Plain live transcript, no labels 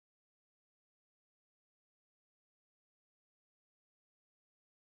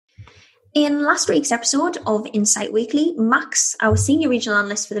In last week's episode of Insight Weekly, Max, our senior regional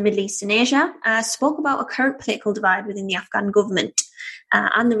analyst for the Middle East and Asia, spoke about a current political divide within the Afghan government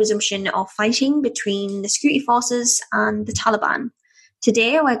and the resumption of fighting between the security forces and the Taliban.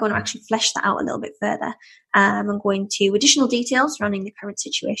 Today, we're going to actually flesh that out a little bit further and go into additional details surrounding the current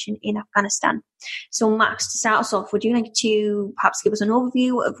situation in Afghanistan. So, Max, to start us off, would you like to perhaps give us an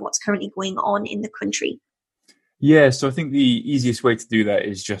overview of what's currently going on in the country? Yeah, so I think the easiest way to do that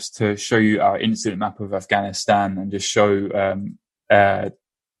is just to show you our incident map of Afghanistan and just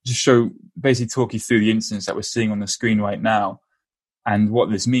basically talk you through the incidents that we're seeing on the screen right now and what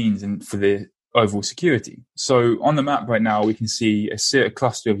this means and for the overall security. So on the map right now, we can see a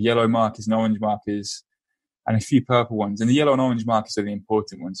cluster of yellow markers and orange markers and a few purple ones. And the yellow and orange markers are the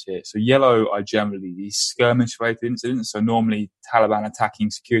important ones here. So yellow are generally these skirmish-related incidents, so normally Taliban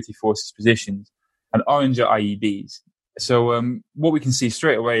attacking security forces positions, and orange are IEDs. So what we can see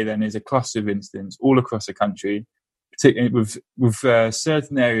straight away then is a cluster of incidents all across the country, particularly with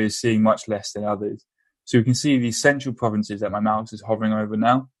certain areas seeing much less than others. So we can see these central provinces that my mouse is hovering over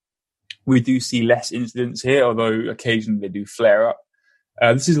now. We do see less incidents here, although occasionally they do flare up.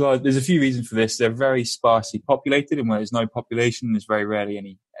 There's a few reasons for this. They're very sparsely populated, and where there's no population, there's very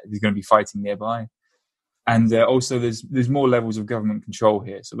rarely there's going to be fighting nearby. And also there's more levels of government control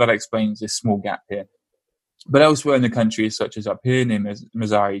here. So that explains this small gap here. But elsewhere in the country, such as up here near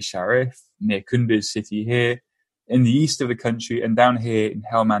Mazar-e-Sharif, near Kunduz city here, in the east of the country, and down here in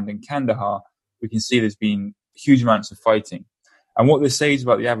Helmand and Kandahar, we can see there's been huge amounts of fighting. And what this says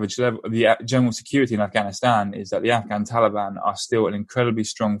about the average level, the general security in Afghanistan, is that the Afghan Taliban are still an incredibly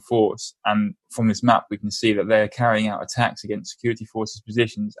strong force. And from this map, we can see that they're carrying out attacks against security forces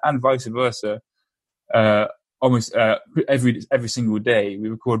positions and vice versa. Almost every single day. We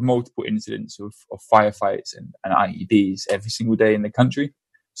record multiple incidents of firefights and IEDs every single day in the country.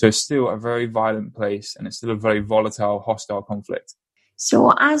 So it's still a very violent place, and it's still a very volatile, hostile conflict.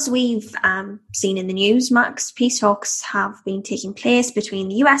 So as we've seen in the news, Max, peace talks have been taking place between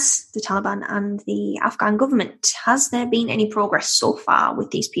the US, the Taliban, and the Afghan government. Has there been any progress so far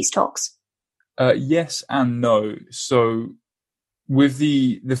with these peace talks? Yes and no. So with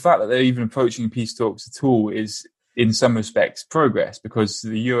the fact that they're even approaching peace talks at all is, in some respects, progress, because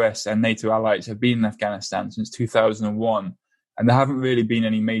the US and NATO allies have been in Afghanistan since 2001, and there haven't really been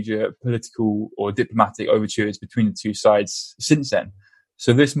any major political or diplomatic overtures between the two sides since then.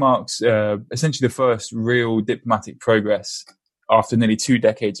 So this marks essentially the first real diplomatic progress after nearly 2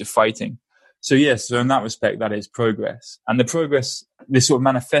 decades of fighting. So yes, so in that respect, that is progress. And the progress, this sort of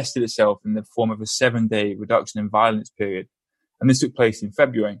manifested itself in the form of a 7-day reduction in violence period. And this took place in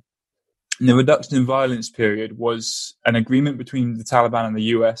February. And the reduction in violence period was an agreement between the Taliban and the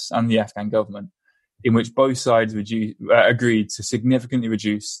US and the Afghan government, in which both sides agreed to significantly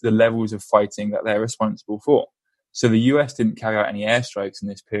reduce the levels of fighting that they're responsible for. So the US didn't carry out any airstrikes in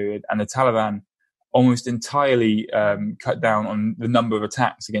this period, and the Taliban almost entirely cut down on the number of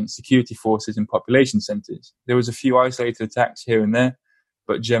attacks against security forces and population centers. There was a few isolated attacks here and there,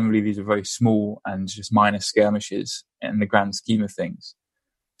 but generally these are very small and just minor skirmishes in the grand scheme of things.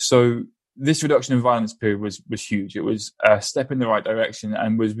 So this reduction in violence period was huge. It was a step in the right direction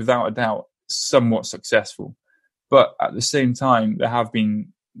and was without a doubt somewhat successful. But at the same time, there have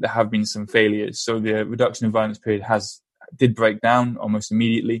been some failures. So the reduction in violence period did break down almost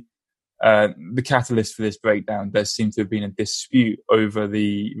immediately. The catalyst for this breakdown does seem to have been a dispute over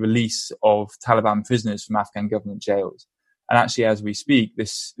the release of Taliban prisoners from Afghan government jails. And actually, as we speak,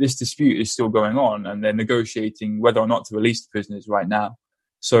 this dispute is still going on, and they're negotiating whether or not to release the prisoners right now.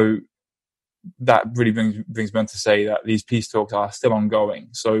 So that really brings me on to say that these peace talks are still ongoing.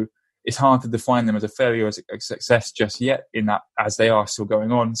 So it's hard to define them as a failure or as a success just yet, in that as they are still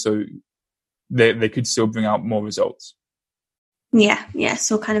going on. So they could still bring out more results. Yeah.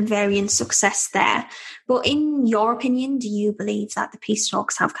 So kind of varying success there. But in your opinion, do you believe that the peace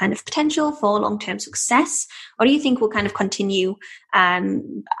talks have kind of potential for long-term success? Or do you think we'll kind of continue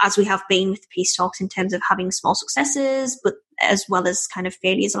as we have been with the peace talks in terms of having small successes, but as well as kind of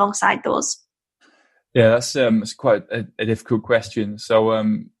failures alongside those? Yeah, that's quite a difficult question. So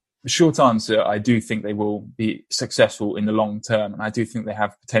the short answer, I do think they will be successful in the long term, and I do think they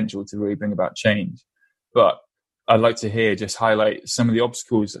have potential to really bring about change. But I'd like to just highlight some of the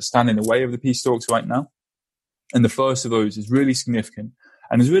obstacles that stand in the way of the peace talks right now. And the first of those is really significant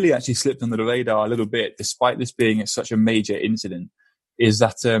and has really actually slipped under the radar a little bit, despite this being such a major incident, is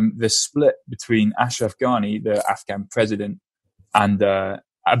that the split between Ashraf Ghani, the Afghan president, and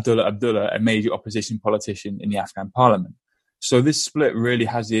Abdullah Abdullah, a major opposition politician in the Afghan parliament. So this split really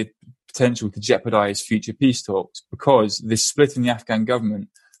has the potential to jeopardize future peace talks, because this split in the Afghan government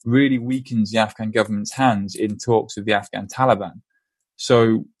really weakens the Afghan government's hands in talks with the Afghan Taliban.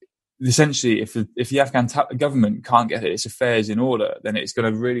 So essentially, if the Afghan government can't get its affairs in order, then it's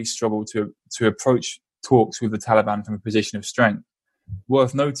going to really struggle to approach talks with the Taliban from a position of strength.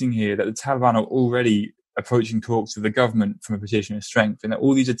 Worth noting here that the Taliban are already approaching talks with the government from a position of strength, and that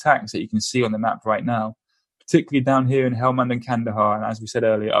all these attacks that you can see on the map right now, particularly down here in Helmand and Kandahar, and as we said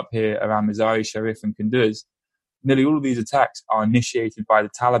earlier, up here around Mazar-e Sharif and Kunduz, nearly all of these attacks are initiated by the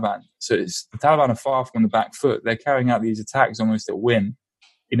Taliban. So the Taliban are far from on the back foot. They're carrying out these attacks almost at whim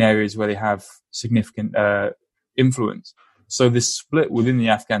in areas where they have significant influence. So this split within the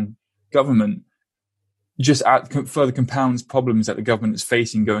Afghan government just further compounds problems that the government is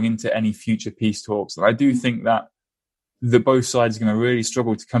facing going into any future peace talks. And I do think that both sides are going to really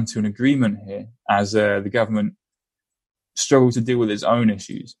struggle to come to an agreement here as the government struggles to deal with its own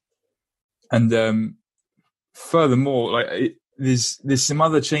issues. And furthermore, there's some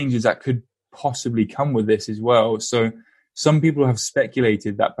other changes that could possibly come with this as well. So some people have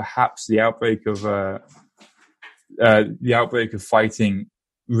speculated that perhaps the outbreak of fighting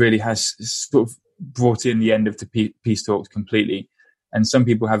really has sort of brought in the end of the peace talks completely. And some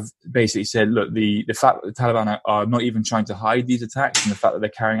people have basically said, look, the fact that the Taliban are not even trying to hide these attacks, and the fact that they're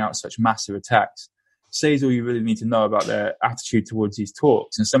carrying out such massive attacks, says all you really need to know about their attitude towards these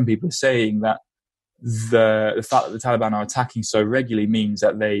talks. And some people are saying that the fact that the Taliban are attacking so regularly means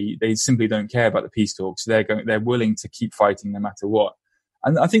that they simply don't care about the peace talks. They're willing to keep fighting no matter what.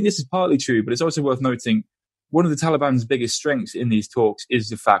 And I think this is partly true, but it's also worth noting one of the Taliban's biggest strengths in these talks is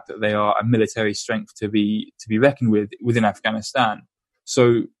the fact that they are a military strength to be reckoned with within Afghanistan.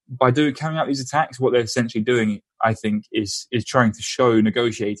 So by carrying out these attacks, what they're essentially doing, I think, is trying to show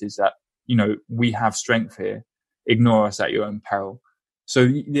negotiators that, we have strength here. Ignore us at your own peril. So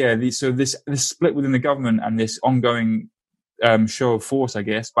this split within the government and this ongoing show of force, I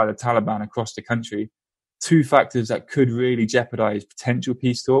guess, by the Taliban across the country, two factors that could really jeopardize potential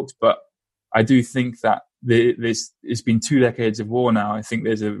peace talks. But I do think that it's been 2 decades of war now. I think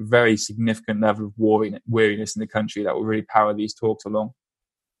there's a very significant level of weariness in the country that will really power these talks along.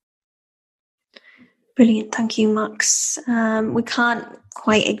 Brilliant. Thank you, Max. We can't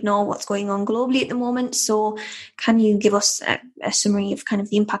quite ignore what's going on globally at the moment. So can you give us a summary of kind of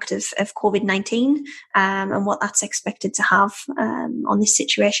the impact of COVID-19 and what that's expected to have on this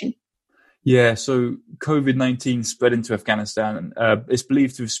situation? Yeah, so COVID-19 spread into Afghanistan. It's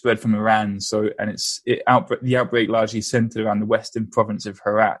believed to have spread from Iran. The outbreak largely centered around the western province of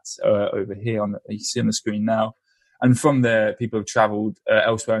Herat over here you see on the screen now. And from there, people have travelled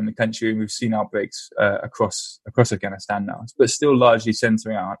elsewhere in the country, and we've seen outbreaks across Afghanistan now, but still largely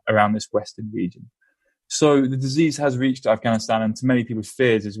centering around this western region. So the disease has reached Afghanistan, and to many people's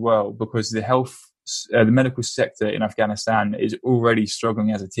fears as well, because the medical sector in Afghanistan is already struggling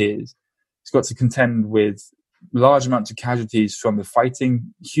as it is. It's got to contend with large amounts of casualties from the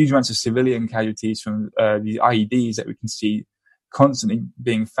fighting, huge amounts of civilian casualties from the IEDs that we can see constantly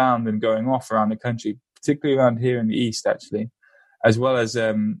being found and going off around the country, particularly around here in the east, actually, as well as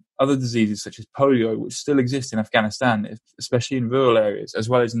other diseases such as polio, which still exist in Afghanistan, especially in rural areas, as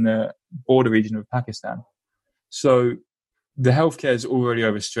well as in the border region of Pakistan. So the healthcare is already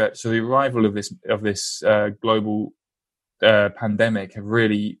overstretched. So the arrival of this global pandemic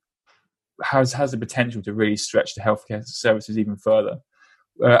has the potential to really stretch the healthcare services even further.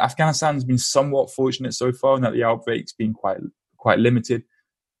 Afghanistan's been somewhat fortunate so far in that the outbreak's been quite limited,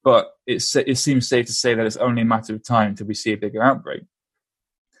 but it seems safe to say that it's only a matter of time until we see a bigger outbreak.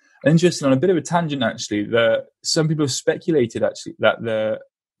 Interesting, on a bit of a tangent, actually, some people have speculated actually that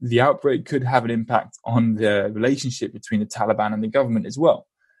the outbreak could have an impact on the relationship between the Taliban and the government as well.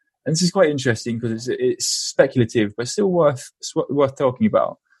 And this is quite interesting because it's speculative, but still worth talking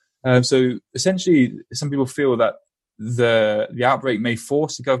about. So essentially, some people feel that the outbreak may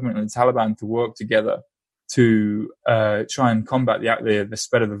force the government and the Taliban to work together to try and combat the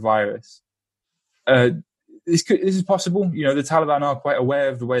spread of the virus. This is possible. The Taliban are quite aware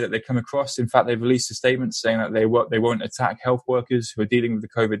of the way that they come across. In fact, they've released a statement saying that they won't attack health workers who are dealing with the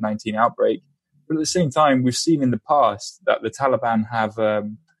COVID-19 outbreak. But at the same time, we've seen in the past that the Taliban have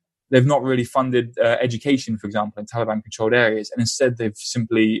they've not really funded education, for example, in Taliban-controlled areas, and instead they've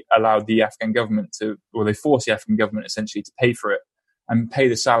simply allowed the Afghan government they forced the Afghan government essentially to pay for it and pay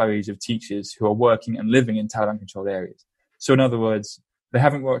the salaries of teachers who are working and living in Taliban-controlled areas. So in other words, they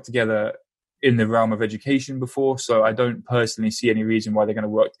haven't worked together in the realm of education before, so I don't personally see any reason why they're going to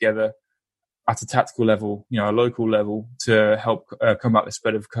work together at a tactical level, a local level, to help combat the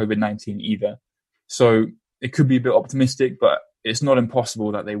spread of COVID-19 either. So it could be a bit optimistic, but it's not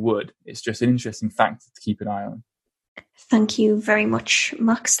impossible that they would. It's just an interesting fact to keep an eye on. Thank you very much,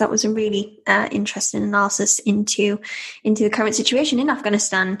 Max. That was a really interesting analysis into the current situation in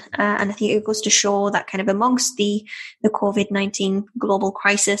Afghanistan, and I think it goes to show that kind of amongst the COVID-19 global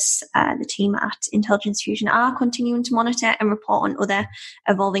crisis, the team at Intelligence Fusion are continuing to monitor and report on other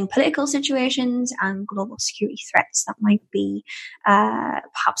evolving political situations and global security threats that might be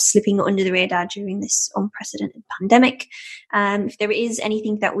perhaps slipping under the radar during this unprecedented pandemic. If there is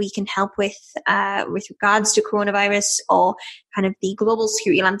anything that we can help with regards to coronavirus or kind of the global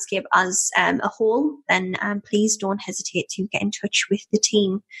security landscape as a whole, then please don't hesitate to get in touch with the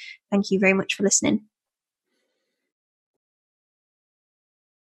team. Thank you very much for listening.